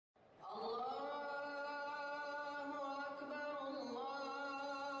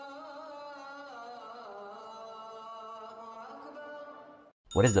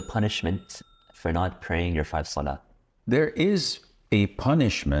What is the punishment for not praying your 5 salah? There is a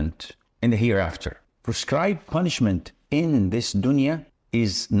punishment in the hereafter. Prescribed punishment in this dunya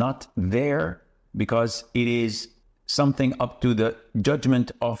is not there because it is something up to the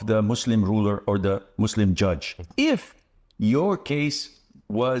judgment of the Muslim ruler or the Muslim judge. If your case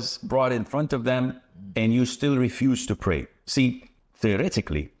was brought in front of them and you still refuse to pray. See,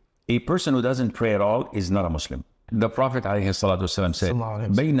 theoretically, a person who doesn't pray at all is not a Muslim. The Prophet ﷺ said,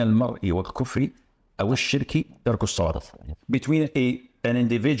 بَيْنَ الْمَرْءِ وَالْكُفْرِ أَوْ الشِّرْكِ تَرْكُ الصَّلَاةِ. Between an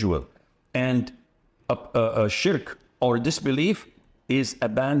individual and a shirk or disbelief is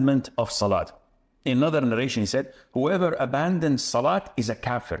abandonment of salat. In another narration, he said, whoever abandons salat is a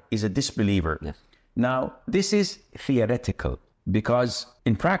kaafir, is a disbeliever. Yes. Now, this is theoretical because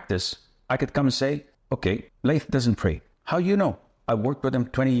in practice, I could come and say, okay, Layth doesn't pray. How you know? I worked with him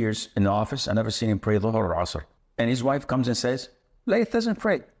 20 years in the office. I never seen him pray Dhuhr or Asr. And his wife comes and says, Layth doesn't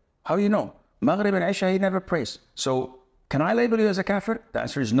pray. How you know? Maghrib and Isha, he never prays. So can I label you as a kafir? The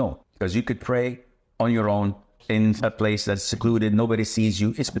answer is no, because you could pray on your own in a place that's secluded. Nobody sees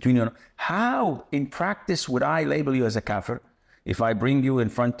you. It's between you. How in practice would I label you as a kafir if I bring you in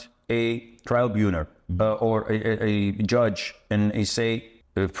front a tribunal or a judge and I say,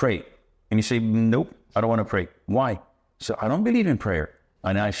 pray. And you say, nope, I don't want to pray. Why? So I don't believe in prayer.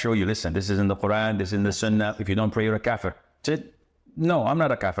 And I show you, listen, this is in the Quran, this is in the Sunnah. If you don't pray, you're a kafir. Said, no, I'm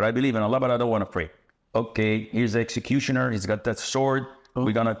not a kafir. I believe in Allah, but I don't want to pray. Okay, here's the executioner. He's got that sword.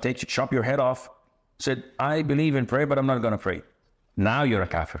 We're going to chop your head off. Said, I believe in prayer, but I'm not going to pray. Now you're a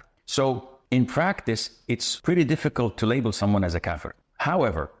kafir. So in practice, it's pretty difficult to label someone as a kafir.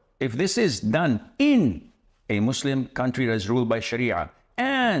 However, if this is done in a Muslim country that is ruled by Sharia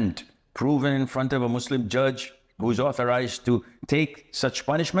and proven in front of a Muslim judge who's authorized to take such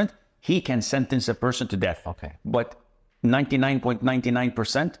punishment, he can sentence a person to death. Okay. But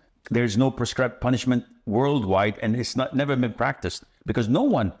 99.99%, there's no prescribed punishment worldwide, and it's never been practiced because no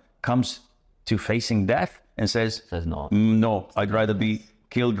one comes to facing death and says no, I'd rather be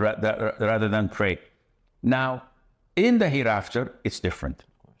killed rather than pray. Now, in the hereafter, it's different.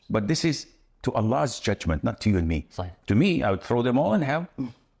 But this is to Allah's judgment, not to you and me. Right. To me, I would throw them all in hell.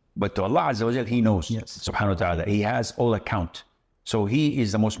 But to Allah Azza wa Jal, He knows. Yes. Subhanahu wa ta'ala. He has all account. So He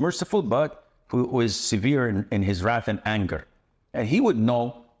is the most merciful, but who is severe in His wrath and anger. And He would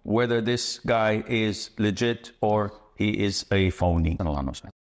know whether this guy is legit or he is a phony. Allah knows.